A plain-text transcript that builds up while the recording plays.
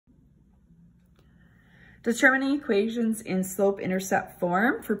Determining equations in slope-intercept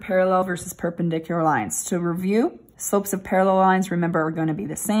form for parallel versus perpendicular lines. To review, slopes of parallel lines, remember, are going to be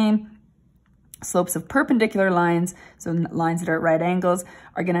the same. Slopes of perpendicular lines, so lines that are at right angles,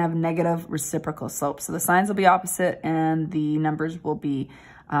 are going to have negative reciprocal slopes. So the signs will be opposite and the numbers will be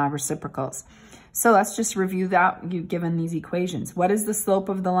reciprocals. So let's just review that given these equations. What is the slope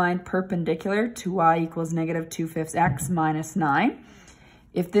of the line perpendicular to y equals negative 2/5 x minus 9?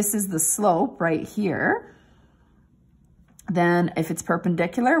 If this is the slope right here, then if it's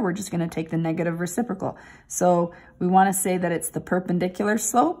perpendicular, we're just going to take the negative reciprocal. So we want to say that it's the perpendicular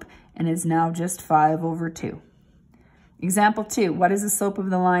slope and is now just 5/2. Example 2, what is the slope of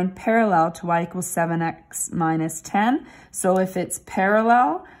the line parallel to y equals 7x minus 10? So if it's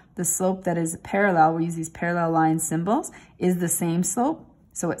parallel, the slope that is parallel, we use these parallel line symbols, is the same slope.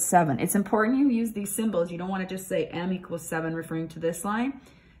 So it's 7. It's important you use these symbols. You don't want to just say m equals 7 referring to this line.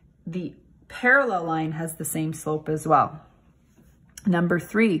 The parallel line has the same slope as well. Number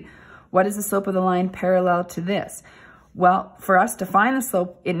 3, what is the slope of the line parallel to this? Well, for us to find the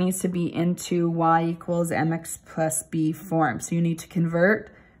slope, it needs to be into y equals mx plus b form. So you need to convert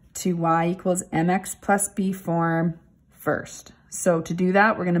to y equals mx plus b form first. So to do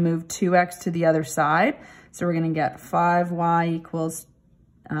that, we're going to move 2x to the other side. So we're going to get 5y equals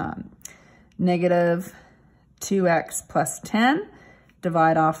negative 2x plus 10.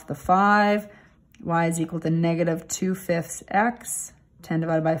 Divide off the 5. Y is equal to negative 2/5 x. 10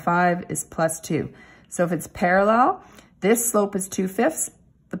 divided by 5 is plus 2. So if it's parallel, this slope is 2/5.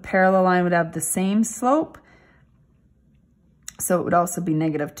 The parallel line would have the same slope. So it would also be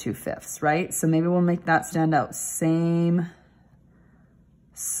negative 2/5, right? So maybe we'll make that stand out. Same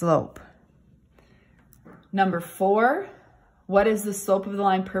slope. Number 4, what is the slope of the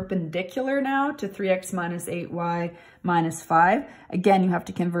line perpendicular now to 3x minus 8y minus 5? Again, you have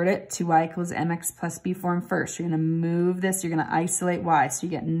to convert it to y equals mx plus b form first. You're going to move this. You're going to isolate y. So you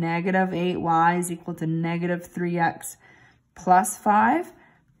get negative 8y is equal to negative 3x plus 5.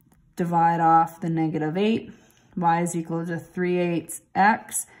 Divide off the negative 8. Y is equal to 3/8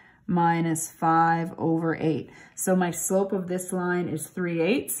 x minus 5/8. So my slope of this line is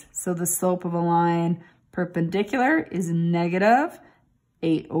 3/8. So the slope of a line perpendicular is negative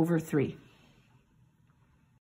 8/3.